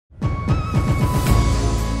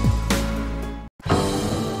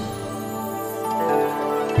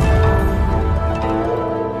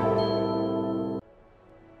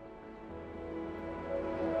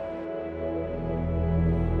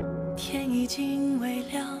经微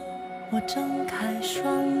凉，我睁开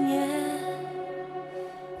双眼，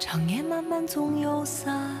长夜漫漫总有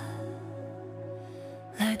散，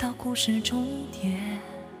来到故事终点。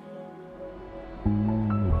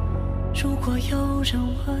如果有人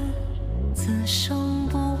问，此生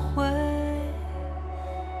不会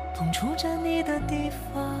碰触着你的地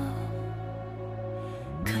方，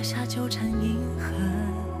刻下纠缠印痕。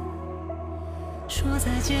说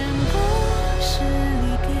再见不是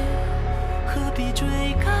离别，何必追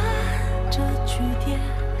赶这句点？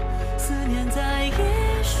思念在一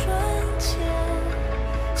瞬间，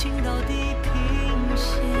情到地平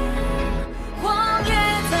线。荒野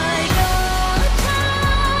在歌唱，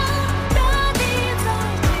大地在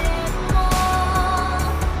淹没，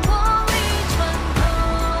光里穿透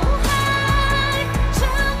海，尘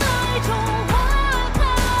埃中花开，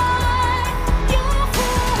又复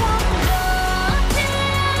望着天，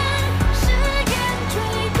誓言追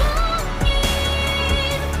光阴，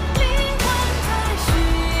灵魂在寻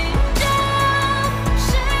找时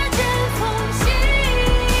间缝隙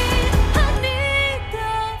和你的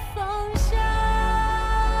方向。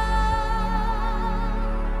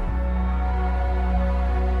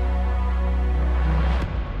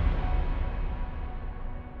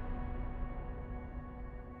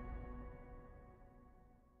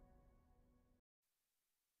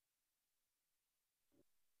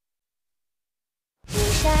玉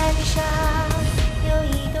山上有一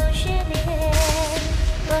朵雪莲，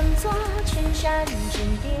端坐群山之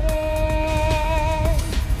巅。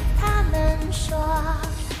他们说，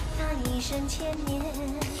他一生千年，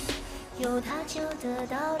有他就得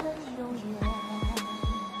到了永远。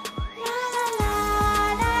啦啦啦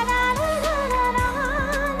啦啦啦啦啦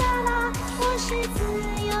啦啦，我是自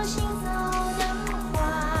由行走的花。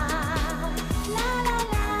啦啦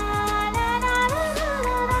啦啦啦啦啦啦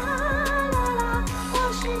啦啦，我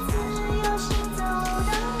是自由行走的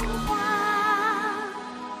花。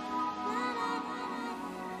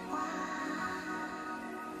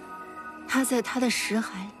他在他的识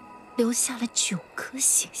海留下了9颗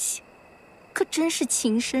星星，可真是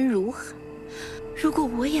情深如海。如果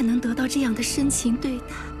我也能得到这样的深情对待，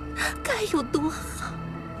该有多好！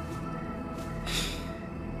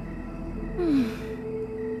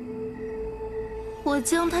我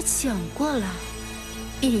将他抢过来，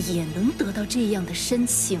便也能得到这样的深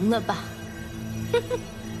情了吧？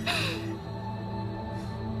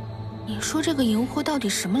你说这个荧惑到底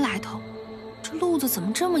什么来头？这路子怎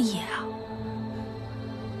么这么野啊？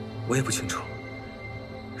我也不清楚。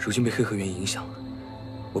如今被黑河源影响，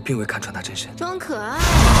我并未看穿他真身。装可爱，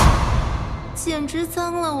简直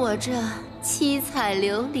脏了我这七彩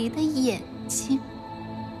琉璃的眼睛。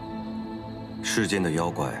世间的妖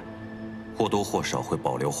怪，或多或少会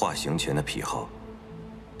保留化形前的癖好，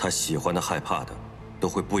他喜欢的、害怕的，都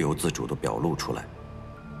会不由自主地表露出来。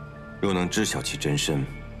若能知晓其真身，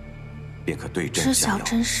便可对症下药。知晓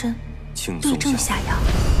真身，轻对症松下下药。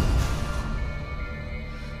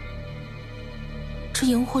这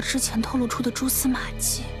荧惑之前透露出的蛛丝马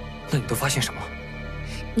迹，那你都发现什么？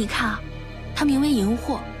你看啊，他名为荧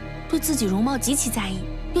惑，对自己容貌极其在意，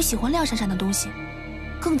又喜欢亮闪闪的东西。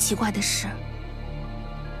更奇怪的是，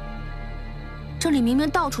这里明明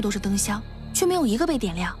到处都是灯箱，却没有一个被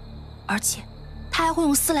点亮，而且他还会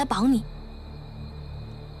用丝来绑你。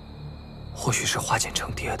或许是化茧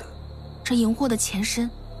成蝶的。这荧惑的前身，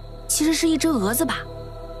其实是一只蛾子吧？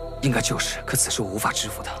应该就是，可此时我无法制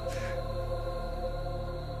服他。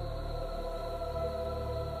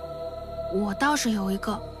我倒是有一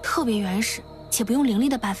个特别原始且不用灵力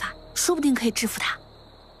的办法，说不定可以制服他。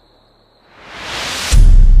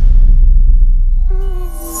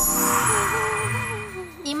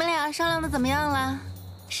你们俩商量的怎么样了？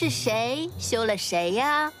是谁休了谁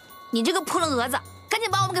呀？你这个扑棱蛾子，赶紧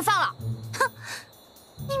把我们给放了！哼，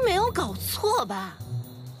你没有搞错吧？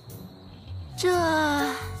这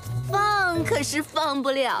放可是放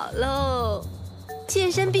不了喽，妾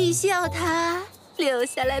身必须要他留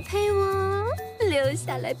下来陪我，留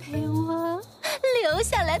下来陪我，留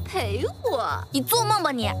下来陪我。你做梦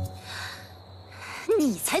吧你！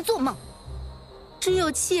你才做梦！只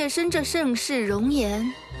有妾身这盛世容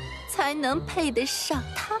颜，才能配得上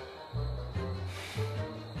他。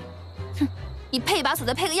哼，你配把锁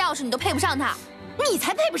再配个钥匙，你都配不上他，你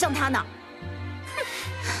才配不上他呢！哼，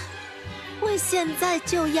我现在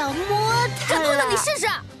就要摸他了！真的，你试试！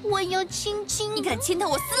我要亲亲。你敢亲他，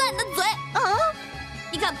我撕烂你的嘴！啊！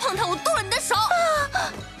你敢碰他，我剁了你的手！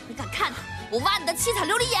啊！你敢看他，我挖你的七彩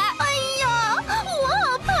琉璃眼！哎呀，我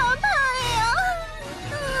好怕怕呀！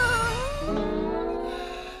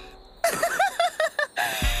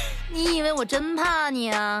你以为我真怕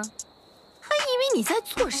你啊？还以为你在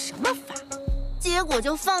做什么法？结果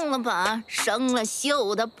就放了把生了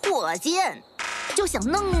锈的破剑，就想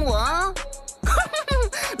弄我，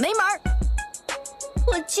没门儿！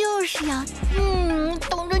我就是要，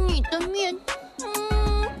当着你的面，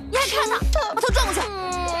你还看他，把头转过去。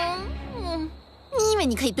你以为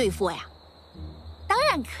你可以对付我呀？当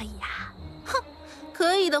然可以呀！哼，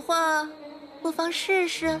可以的话，不妨试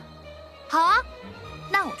试。好啊，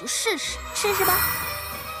那我就试试吧。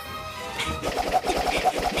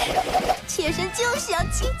妾身就是要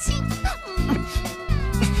亲亲。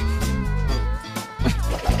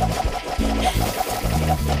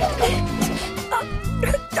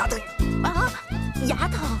牙疼啊！牙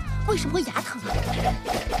疼？为什么会牙疼啊？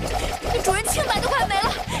你主人清白都快没了，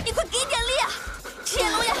你快给点力啊！赤眼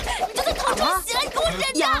龙眼，你就算头出血了，你给我忍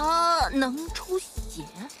着！牙能出血？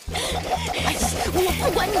哎呀，我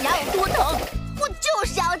不管你牙有多疼，我就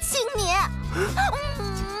是要亲你！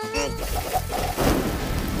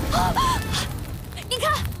你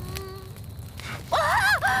看，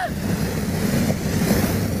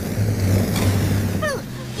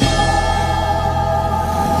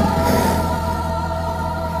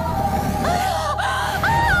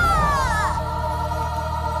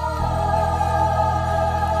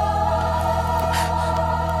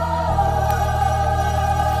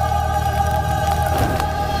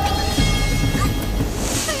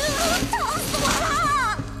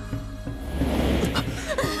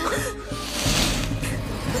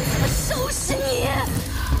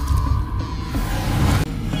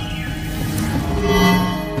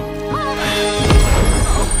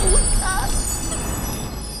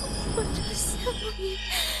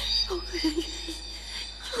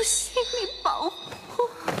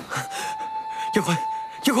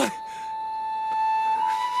叶辉，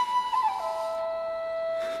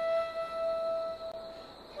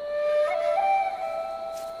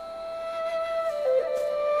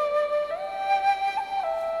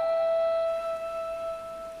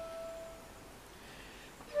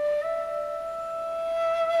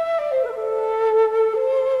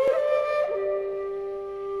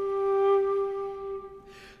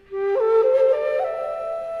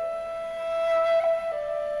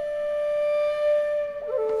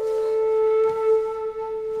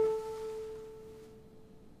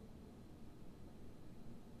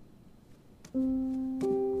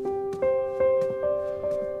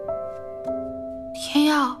天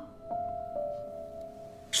耀，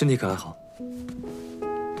身体可还好？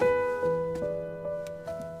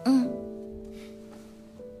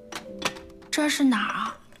这是哪儿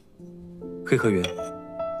啊？黑河园。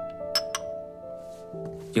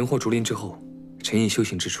赢获竹林之后，陈毅修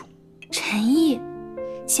行之处。陈毅，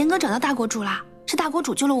贤哥找到大国主啦？是大国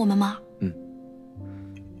主救了我们吗？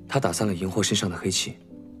他打散了银货身上的黑气，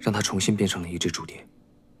让他重新变成了一只竹蝶。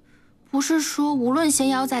不是说无论仙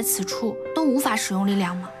妖在此处都无法使用力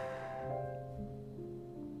量吗？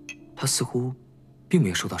他似乎并没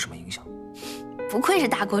有受到什么影响。不愧是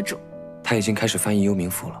大国主，他已经开始翻译幽冥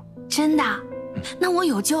符了。真的？那我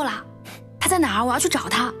有救了。他在哪儿？我要去找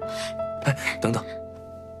他。哎，等等，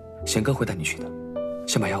贤哥会带你去的。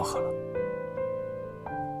先把药喝了。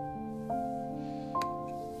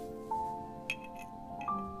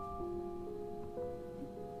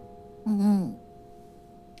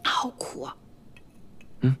好苦啊。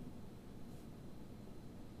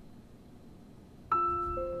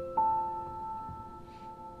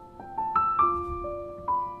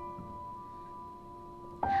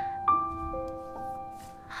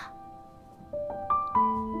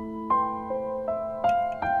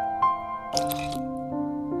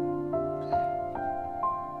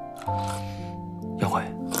杨慧，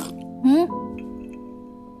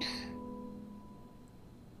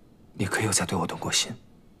你可有再对我动过心？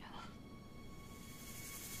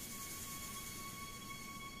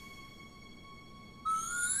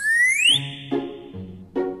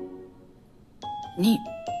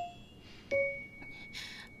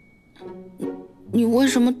你为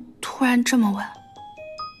什么突然这么问？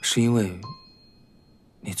是因为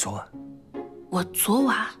你昨晚我昨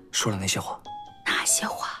晚说了那些话。哪些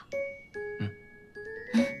话？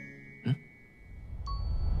你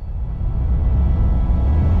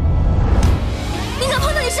敢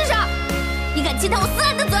碰到你试试？你敢亲探我私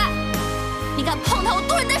人的嘴？你敢碰探我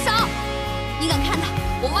渡人的手？你敢看到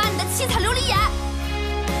我挖你的七彩琉璃眼？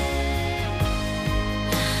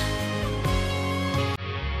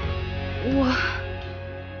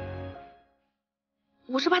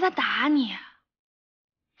我是怕他打你。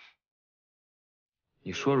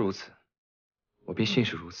你说如此，我便信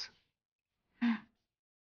是如此。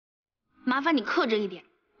麻烦你克制一点，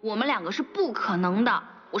我们两个是不可能的，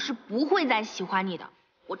我是不会再喜欢你的。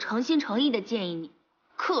我诚心诚意的建议你，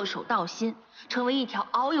恪守道心，成为一条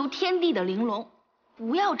遨游天地的玲珑。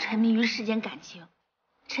不要沉迷于世间感情，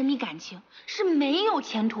沉迷感情是没有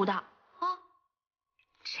前途的啊！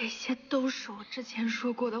这些都是我之前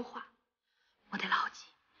说过的话，我得牢记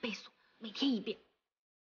背诵，每天1遍。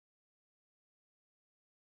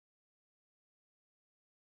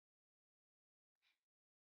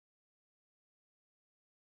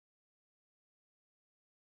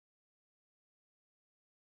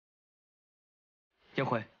燕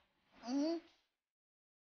辉，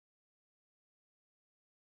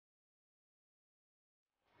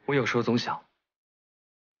我有时候总想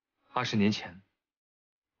，20年前，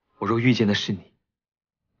我若遇见的是你，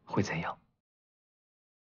会怎样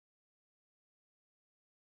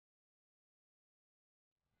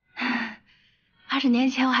？20年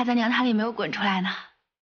前我还在娘胎里没有滚出来呢。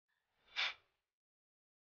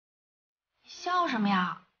你笑什么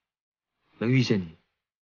呀？能遇见你，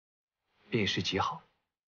便已是极好。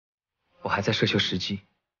我还在奢求时机，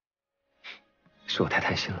是我太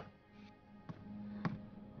贪心了。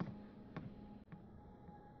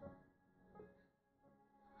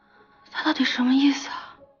他到底什么意思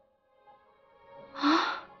啊？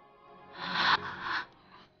啊？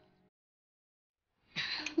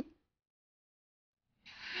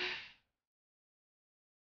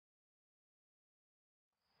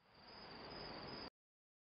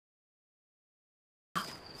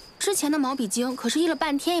之前的毛笔精可是译了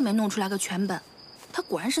半天也没弄出来个全本，他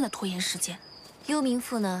果然是在拖延时间。幽冥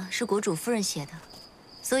赋呢是国主夫人写的，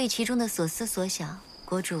所以其中的所思所想，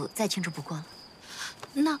国主再清楚不过了。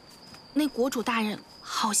那国主大人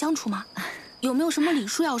好相处吗？有没有什么礼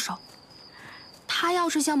数要守？他要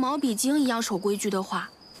是像毛笔精一样守规矩的话，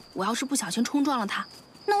我要是不小心冲撞了他，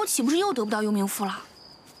那我岂不是又得不到幽冥赋了？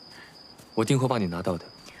我定会帮你拿到的。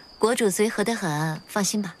国主随和得很，放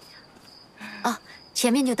心吧。哦，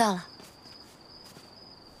前面就到了。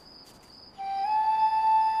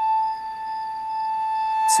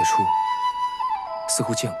此处似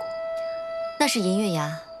乎见过。那是银月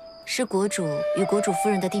崖，是国主与国主夫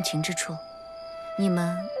人的定情之处。你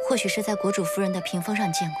们或许是在国主夫人的屏风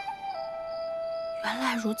上见过。原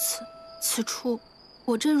来如此，此处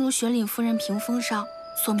果真如玄岭夫人屏风上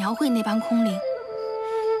所描绘那般空灵，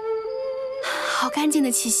好干净的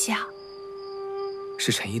气息啊！是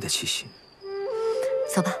诚意的气息。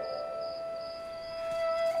走吧。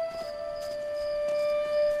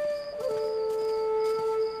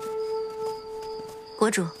国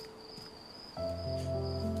主，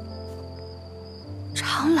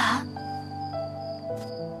长兰。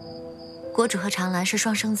国主和长兰是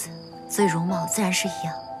双生子，所以容貌自然是一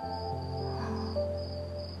样。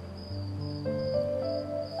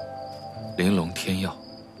玲珑天曜，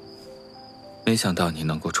没想到你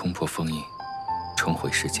能够冲破封印，重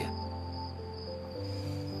回世间。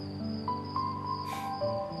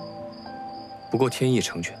不过天意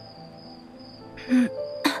成全。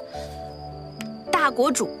大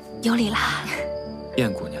国主有礼啦。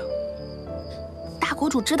燕姑娘，大国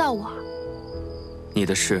主知道我。你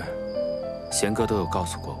的事，贤哥都有告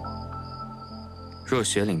诉过我。若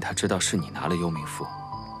雪岭他知道是你拿了幽冥赋，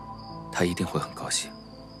他一定会很高兴。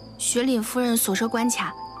雪岭夫人所设关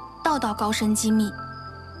卡，道道高深机密，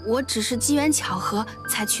我只是机缘巧合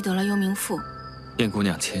才取得了幽冥赋。燕姑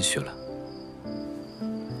娘谦虚了。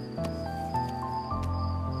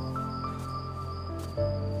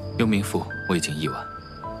幽冥赋我已经译完。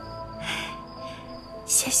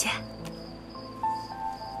谢谢。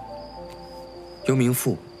幽冥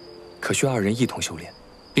赋可需2人一同修炼，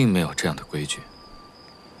并没有这样的规矩。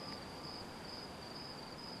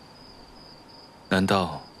难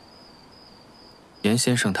道严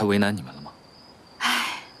先生他为难你们了吗？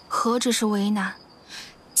唉，何止是为难，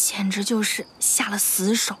简直就是下了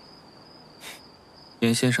死手。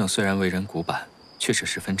严先生虽然为人古板，却是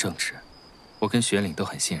十分正直，我跟雪岭都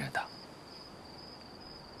很信任他。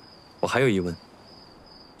我还有疑问：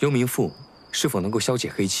幽冥赋是否能够消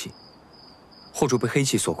解黑气，或助被黑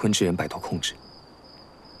气所困之人摆脱控制？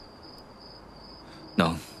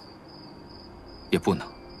能，也不能。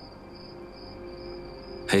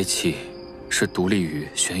黑气是独立于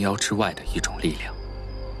玄妖之外的一种力量，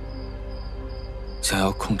想要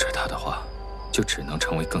控制它的话，就只能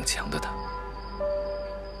成为更强的它。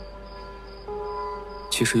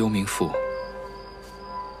其实幽冥赋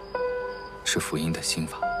是符音的心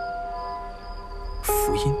法。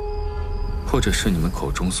符音，或者是你们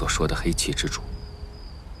口中所说的黑气之主。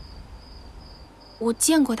我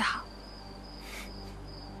见过他。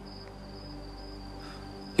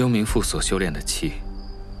幽冥赋所修炼的气，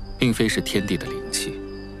并非是天地的灵气，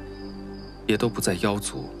也都不在妖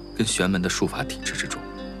族跟玄门的术法体制之中。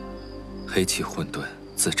黑气混沌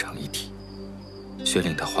自成一体，雪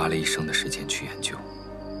岭他花了一生的时间去研究，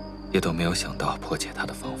也都没有想到破解他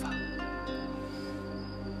的方法。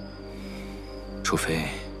除非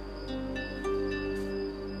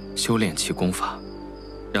修炼其功法，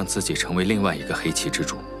让自己成为另外一个黑气之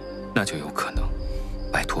主，那就有可能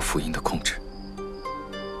摆脱符印的控制。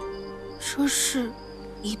这是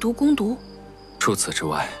以毒攻毒？除此之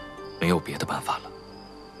外，没有别的办法了。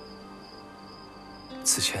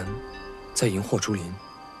此前，在荧惑竹林，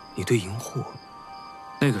你对荧惑……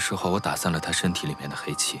那个时候，我打散了他身体里面的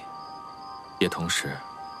黑气，也同时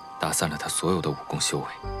打散了他所有的武功修为。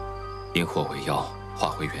荧惑为妖，化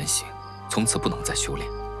回原形，从此不能再修炼。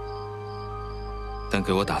但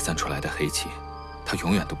给我打散出来的黑气，它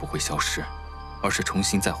永远都不会消失，而是重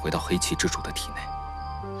新再回到黑气之主的体内。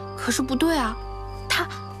可是不对啊，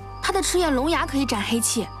他的赤焰龙牙可以斩黑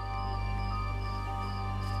气。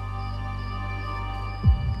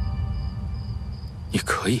你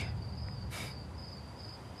可以。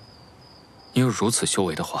你有如此修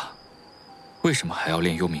为的话，为什么还要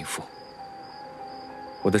练幽冥符？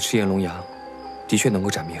我的赤焰龙牙的确能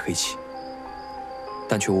够斩灭黑气，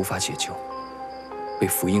但却无法解救被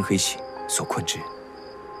符印黑气所困之人。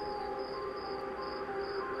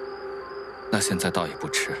那现在倒也不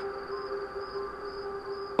迟。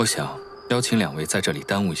我想邀请两位在这里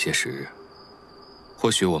耽误一些时日，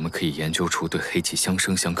或许我们可以研究出对黑气相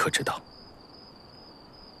生相克之道。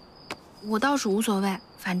我倒是无所谓，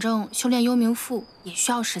反正修炼幽冥符也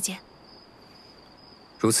需要时间。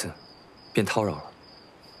如此，便叨扰了。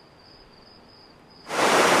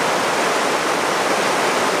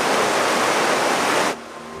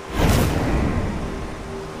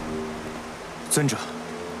尊者，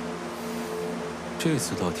这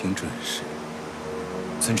次倒挺准时。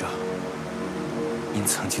尊者，您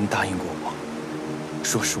曾经答应过我，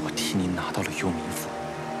若是我替您拿到了幽冥符，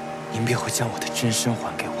您便会将我的真身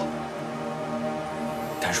还给我。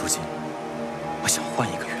但如今，我想换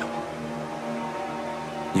一个愿望。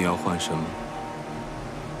你要换什么？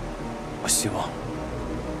我希望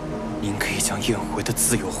您可以将燕回的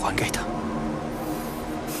自由还给他。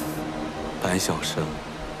白小生，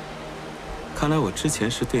看来我之前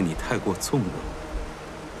是对你太过纵容，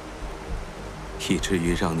以至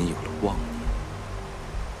于让你有了妄念，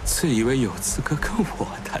自以为有资格跟我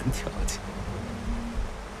谈条件。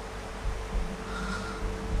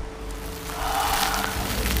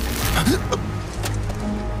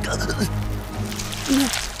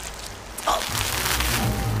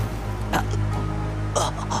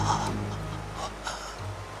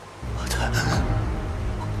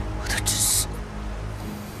我的真身。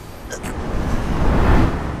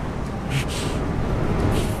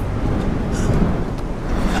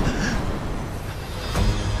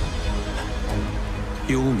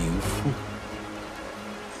幽冥符、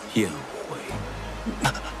燕回，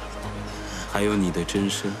还有你的真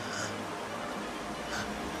身，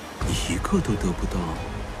一个都得不到，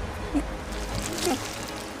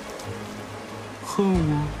恨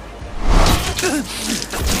我？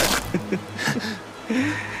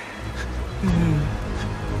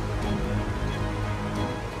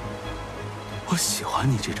我喜欢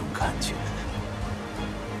你这种感觉，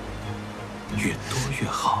越多越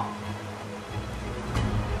好。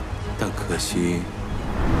但可惜，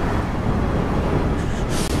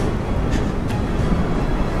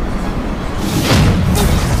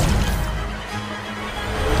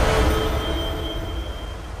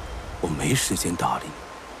我没时间搭理你。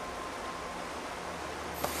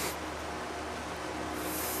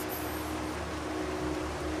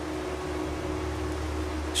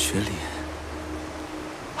雪里，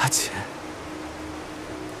阿钱，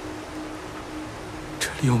这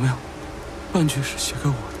里有没有半句是写给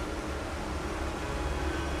我的？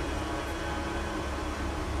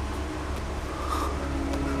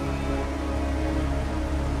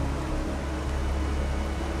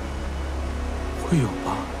会有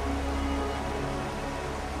吧？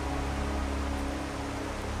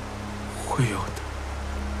会有的，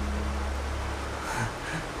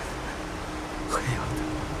会有的。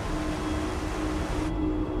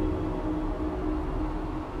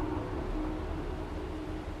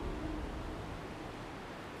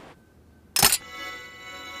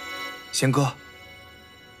贤哥，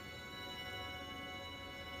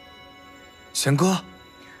贤哥，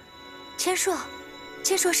千硕，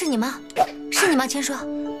千硕是你吗？是你吗，千硕？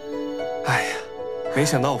哎呀，没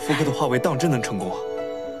想到我复刻的化为当真能成功啊！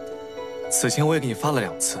此前我也给你发了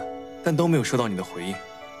2次，但都没有收到你的回应，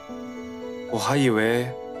我还以为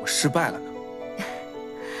我失败了呢。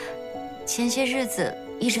前些日子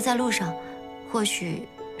一直在路上，或许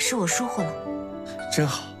是我疏忽了。真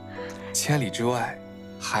好，千里之外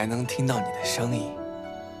还能听到你的声音。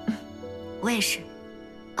我也是。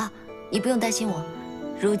你不用担心我。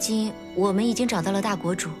如今我们已经找到了大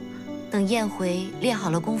国主，等燕回练好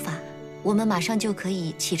了功法，我们马上就可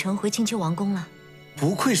以启程回青丘王宫了。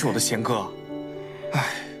不愧是我的贤哥，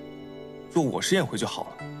哎，若我是燕回就好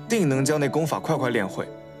了，定能将那功法快练会，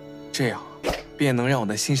这样便能让我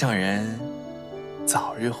的心上人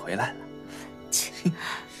早日回来了。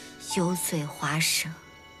油嘴滑舌。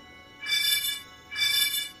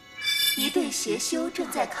一队邪修正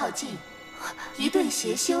在靠近，一队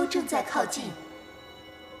邪修正在靠近。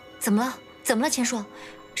怎么了？怎么了，千硕？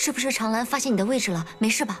是不是长兰发现你的位置了？没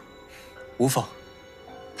事吧？无妨，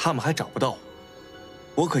他们还找不到我，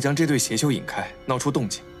我可将这对邪修引开，闹出动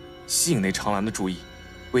静，吸引那长兰的注意，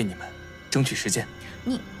为你们争取时间。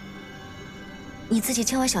你自己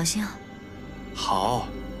千万小心啊！好，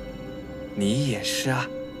你也是啊。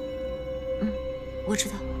我知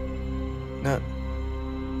道。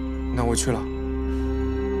那我去了。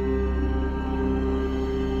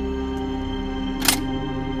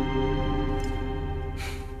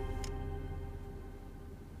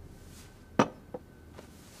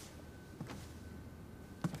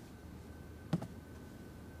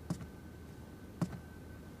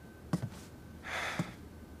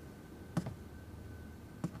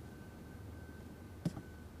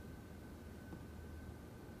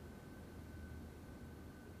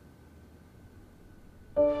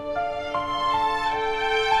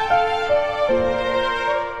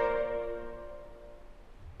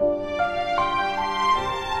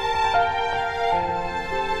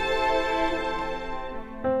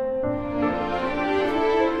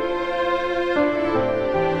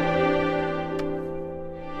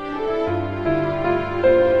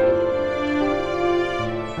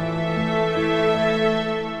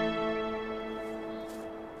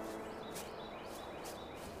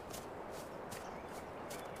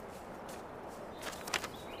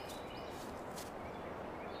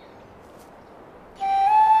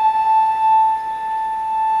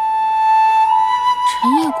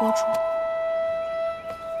国主，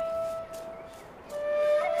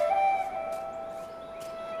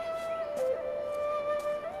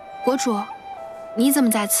国主，你怎么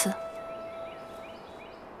在此？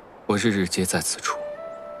我日日皆在此处。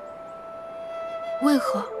为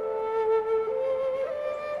何？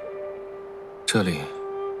这里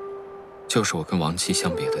就是我跟亡妻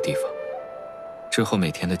相别的地方。之后每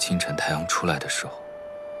天的清晨，太阳出来的时候，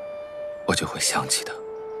我就会想起他。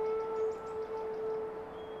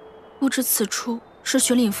不知此处是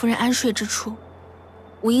雪岭夫人安睡之处，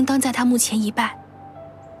我应当在她墓前一拜。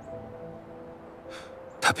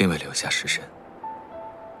他并未留下尸身。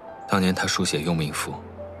当年他书写幽冥符，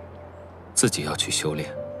自己要去修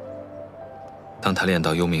炼。当他练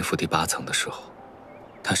到幽冥符第8层的时候，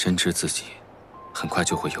他深知自己很快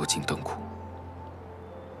就会油尽灯枯。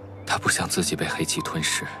他不想自己被黑气吞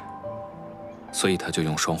噬，所以他就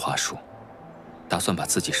用双化术，打算把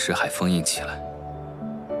自己尸骸封印起来。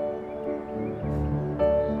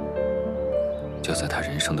就在他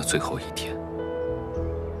人生的最后一天，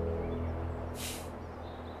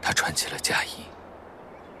他穿起了嫁衣，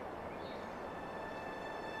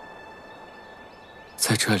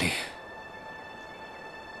在这里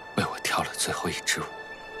为我跳了最后一支舞。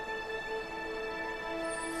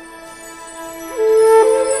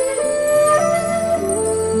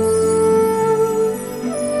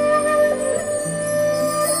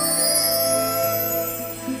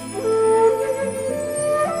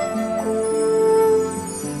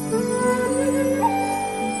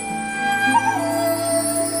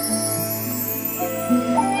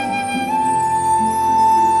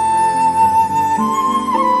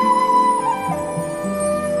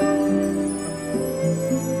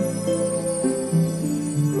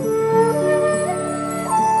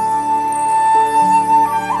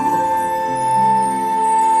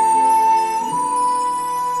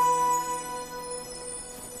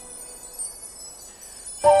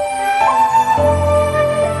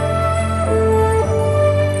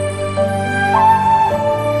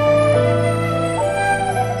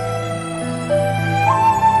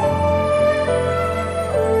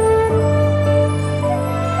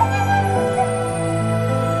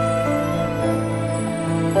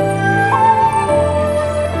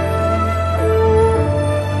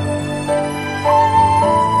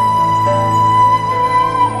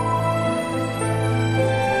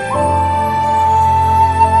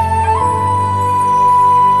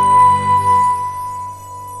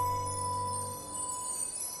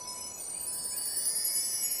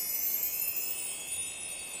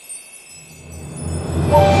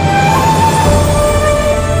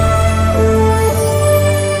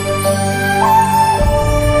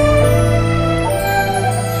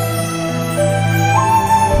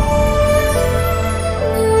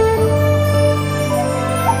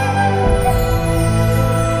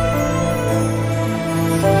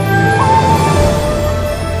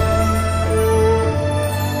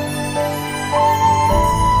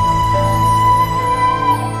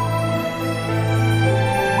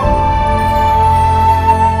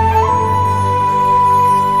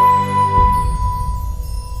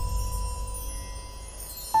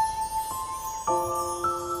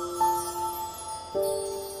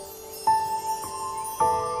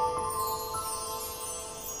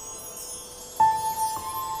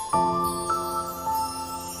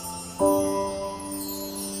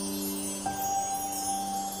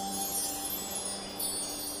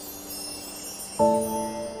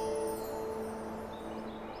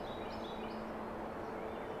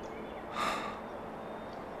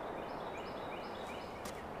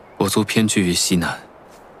族偏居于西南，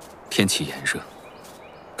天气炎热，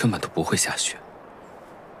根本都不会下雪。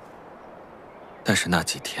但是那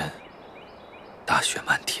几天，大雪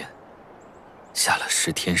漫天，下了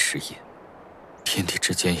10天10夜，天地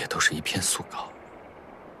之间也都是一片素稿，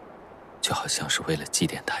就好像是为了祭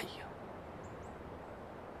奠他一样。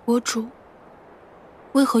国主，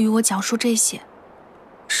为何与我讲述这些？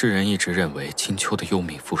世人一直认为青丘的幽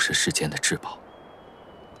冥赋是世间的至宝，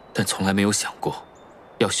但从来没有想过，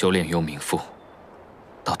要修炼幽冥赋，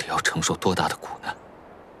到底要承受多大的苦难。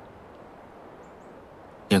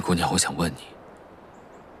燕姑娘，我想问你，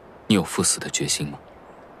你有赴死的决心吗？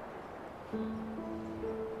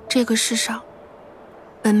这个世上，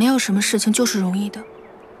本没有什么事情就是容易的。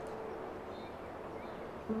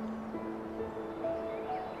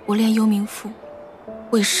我练幽冥赋，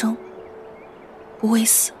为生，不为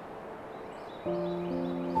死。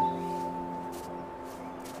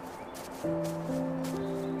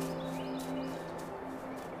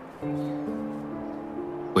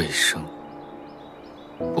为生，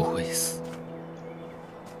不为死。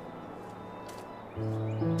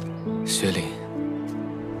雪岭，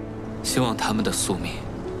希望他们的宿命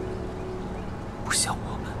不像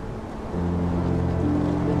我们。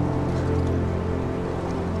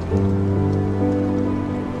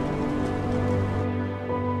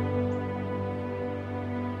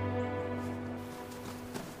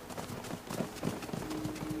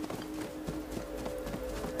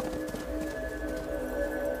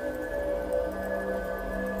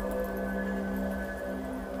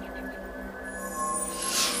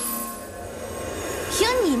凭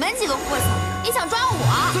你们几个货色，也想抓我？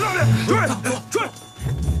在那里，追！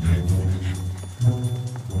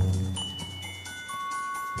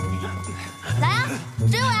来呀，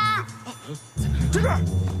追我呀！这边！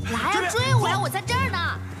来呀，追我呀！我在这儿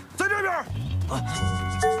呢。在这边！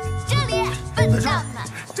这里，笨蛋们！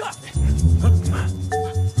这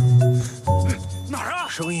哪儿啊？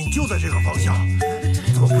声音就在这个方向，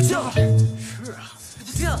怎么不见了？是啊，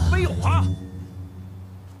这没有啊！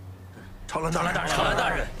长兰大人，长兰大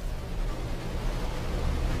人。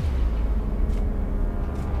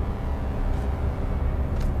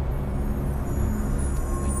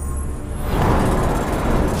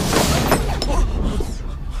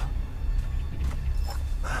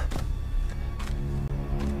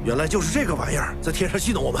原来就是这个玩意儿在天上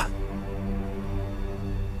戏弄我们。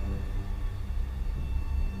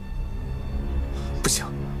不行，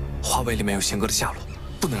花尾里面有贤哥的下落，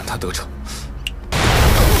不能让他得逞。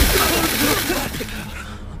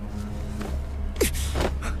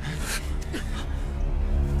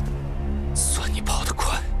算你跑得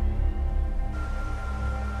快。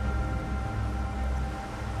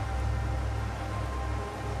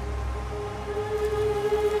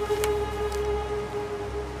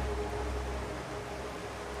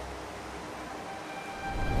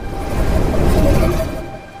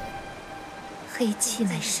黑气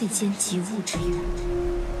乃世间极物之源，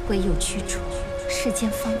唯有驱除，世间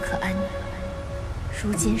方可安宁。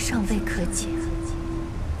如今尚未可解，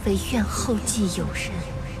唯愿后继有人。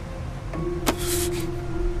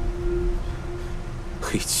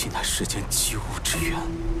黑气乃世间极物之源，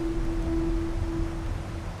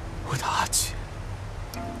我的阿姐，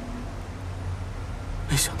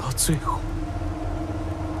没想到最后，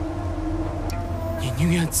你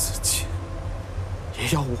宁愿自尽，也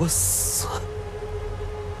要我死。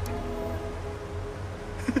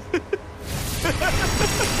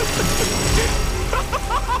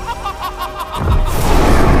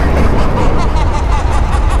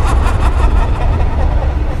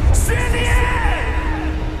雪莉，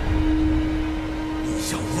你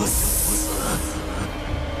要我死，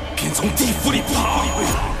便从地府里爬。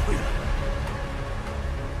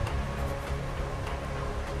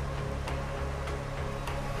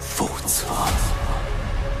否则，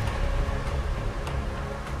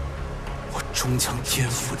我终将颠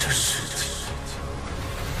覆这世界，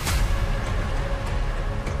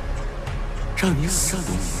让你死无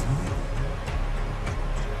名。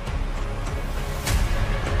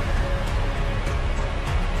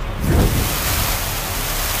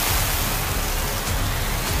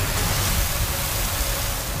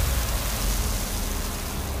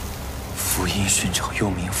福音寻找幽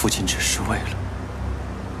冥父亲，只是为了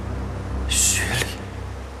雪莉。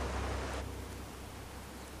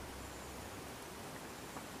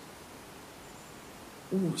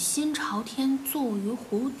五心朝天，坐于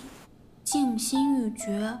湖底，静心欲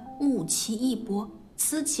绝，悟其意博，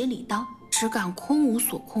思其理当，只感空无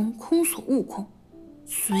所空，空所悟空。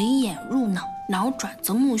随眼入脑，脑转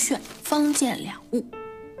则目眩，方见两物。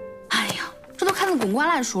哎呀，这都看得滚瓜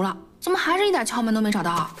烂熟了，怎么还是一点窍门都没找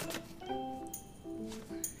到？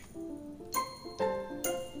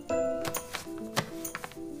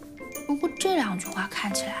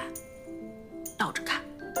看起来，倒着看，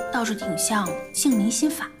倒是挺像净明心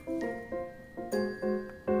法。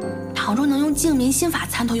倘若能用净明心法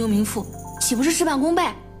参透幽冥赋，岂不是事半功倍？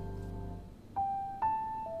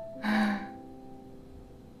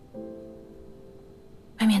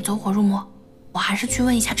未免走火入魔，我还是去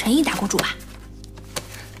问一下陈毅大国主吧。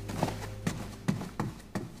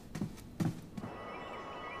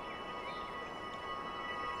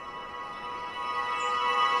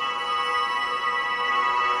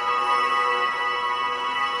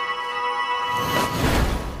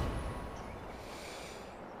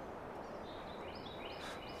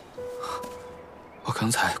我刚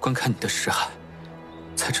才观看你的识海，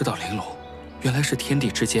才知道玲珑原来是天地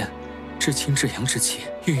之间至清至阳之气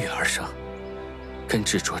郁郁而生，跟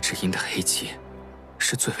至浊至阴的黑气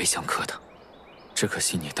是最为相克的。只可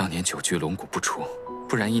惜你当年久居龙骨不出，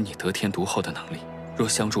不然以你得天独厚的能力，若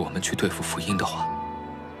相助我们去对付福音的话，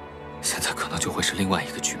现在可能就会是另外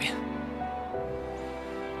一个局面。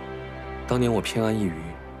当年我偏安一隅，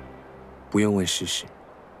不愿问世事，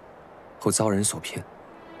后遭人所骗，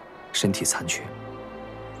身体残缺，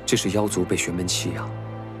致使妖族被玄门欺压，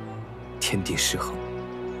天地失衡，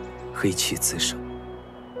黑气滋生。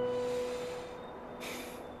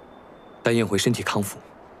待燕回身体康复，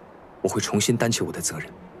我会重新担起我的责任。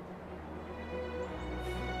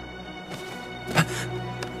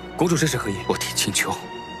公主这是何意？我替青丘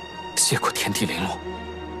谢过天地玲珑。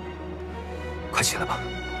快起来吧。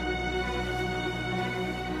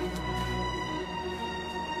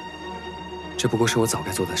这不过是我早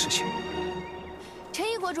该做的事情。陈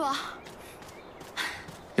毅国主，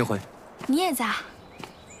燕回，你也在？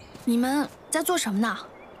你们在做什么呢？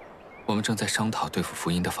我们正在商讨对付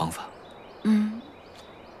福音的方法。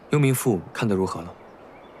幽冥赋看得如何了？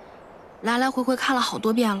来来回回看了好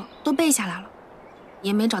多遍了，都背下来了，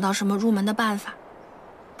也没找到什么入门的办法。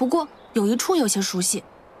不过有一处有些熟悉，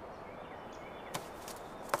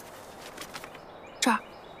这儿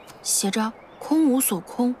写着“空无所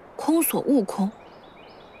空，空所悟空”，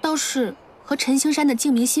倒是和陈星山的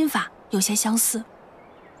净明心法有些相似。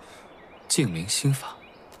净明心法？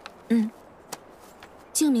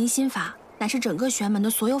净明心法乃是整个玄门的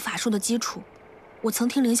所有法术的基础。我曾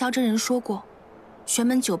听凌霄真人说过，玄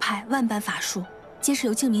门9派万般法术，皆是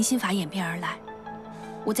由净明心法演变而来。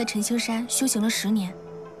我在陈星山修行了10年，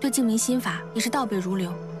对净明心法也是倒背如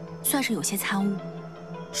流，算是有些参悟。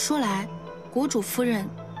说来，国主夫人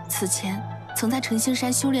此前曾在陈星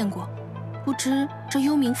山修炼过，不知这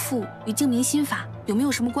幽冥赋与净明心法有没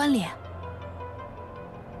有什么关联？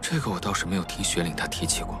这个我倒是没有听雪岭他提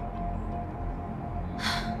起过。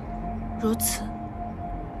如此，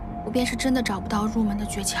我便是真的找不到入门的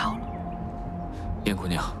诀窍了。燕姑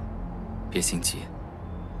娘，别心急，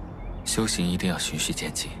修行一定要循序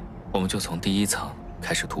渐进，我们就从第1层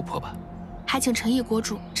开始突破吧。还请陈毅国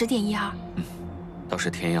主指点1、2。倒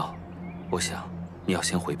是天曜，我想你要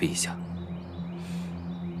先回避一下。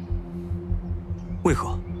为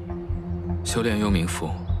何？修炼幽冥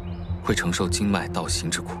赋会承受经脉道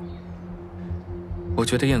行之苦，我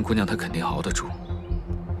觉得燕姑娘她肯定熬得住，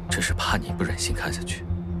只是怕你不忍心看下去。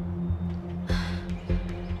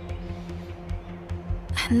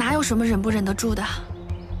哪有什么忍不忍得住的？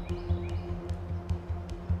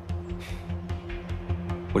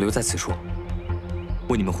我留在此处，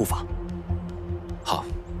为你们护法。好，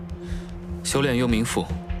修炼幽冥赋，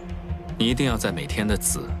你一定要在每天的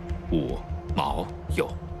子、午、卯、酉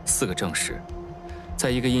4个正时，在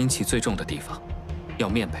一个阴气最重的地方，要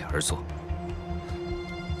面北而坐。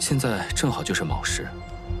现在正好就是卯时，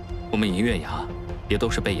我们银月崖也都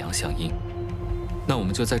是背阳向阴，那我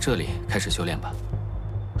们就在这里开始修炼吧。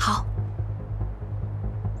好。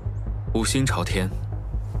五心朝天，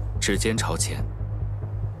指尖朝前，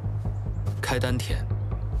开丹田，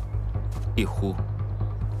一呼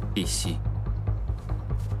一吸，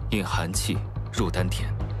引寒气入丹田。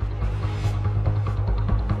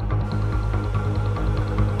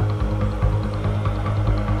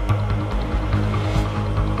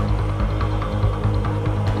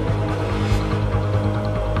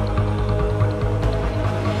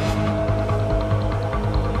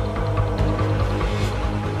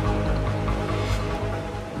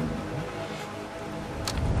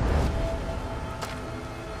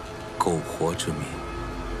苟活之民，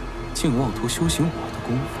竟妄图修行我的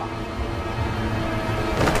功法。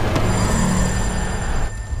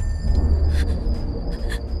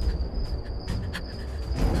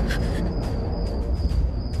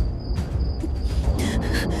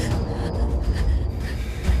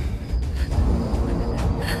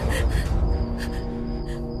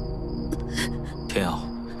天耀，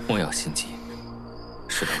莫要心急，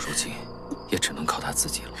事到如今，也只能靠他自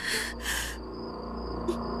己了。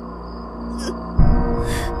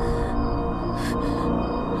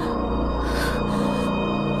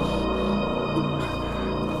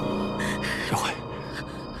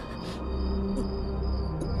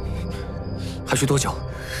还需多久？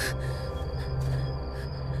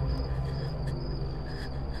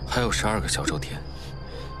还有12个小周天。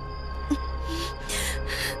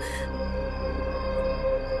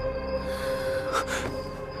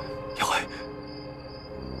杨辉，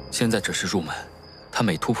现在只是入门，他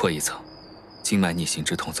每突破一层，经脉逆行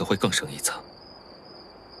之痛则会更升一层。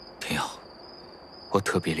天耀，我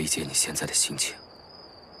特别理解你现在的心情。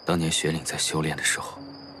当年雪岭在修炼的时候，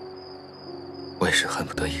我也是恨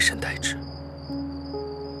不得以身代之。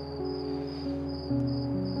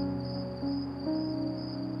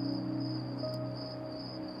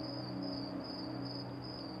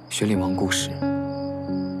雪岭亡故时，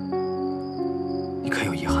你可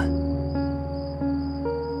有遗憾？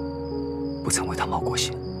不曾为他冒过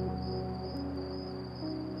险。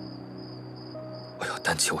我要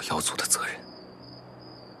担起我妖族的责任，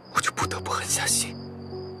我就不得不狠下心。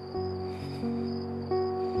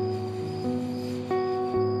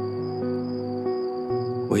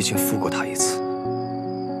我已经负过他一次，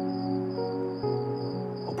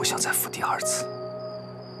我不想再负第2次。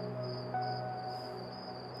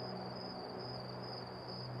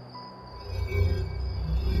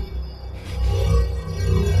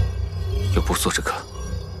有不速之客，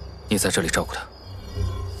你在这里照顾他。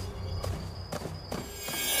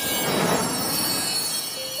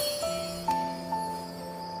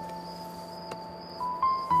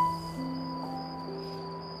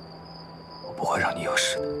我不会让你有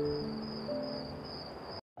事的。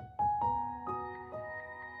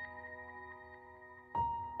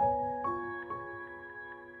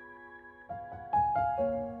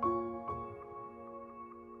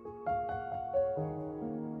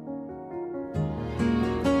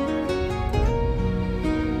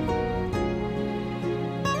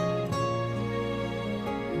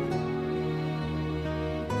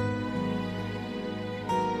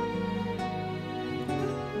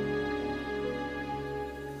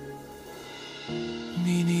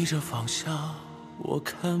你逆着方向，我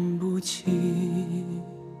看不清。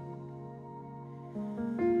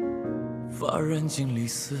发染尽离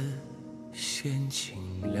丝，闲情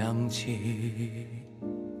两极。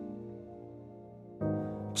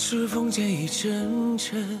指缝间一阵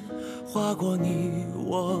阵划过你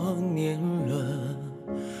我年轮，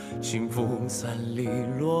清风散离，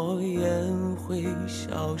落雁回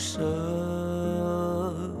笑声。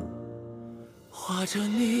画着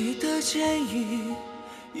你的剪影，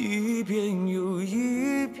一遍又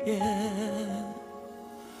一遍，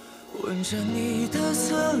吻着你的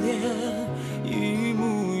侧脸，一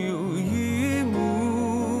幕又一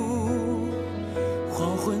幕。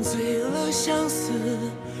黄昏醉了相思，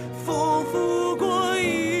风拂过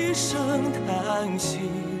一声叹息，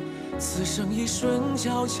此生一瞬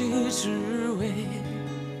交集，只为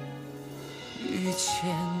遇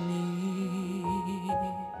见你。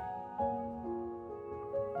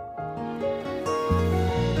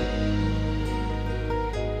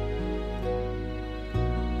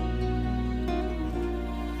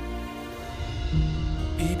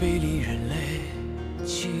一杯离人泪，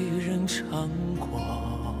几人尝过？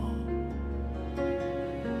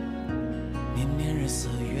年年日4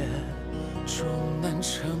月，终难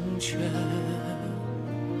成全。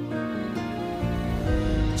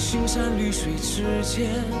青山绿水之间，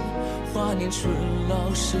华年春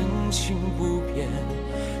老，深情不变。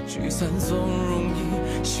聚散总容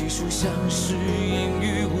易，细数相识，烟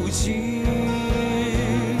雨无尽。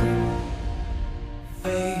飞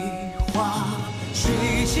花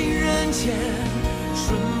吹尽人间，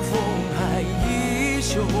春风还依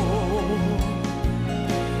旧。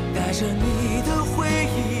带着你的回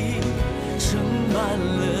忆，盛满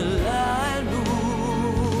了来路。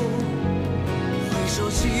回首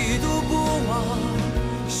几度不忘，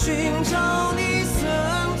寻找你曾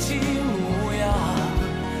经模样。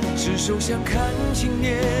执手相看经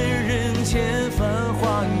年，人间繁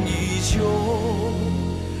华依旧。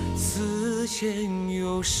此间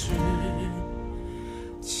有时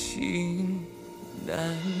情难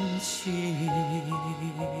弃。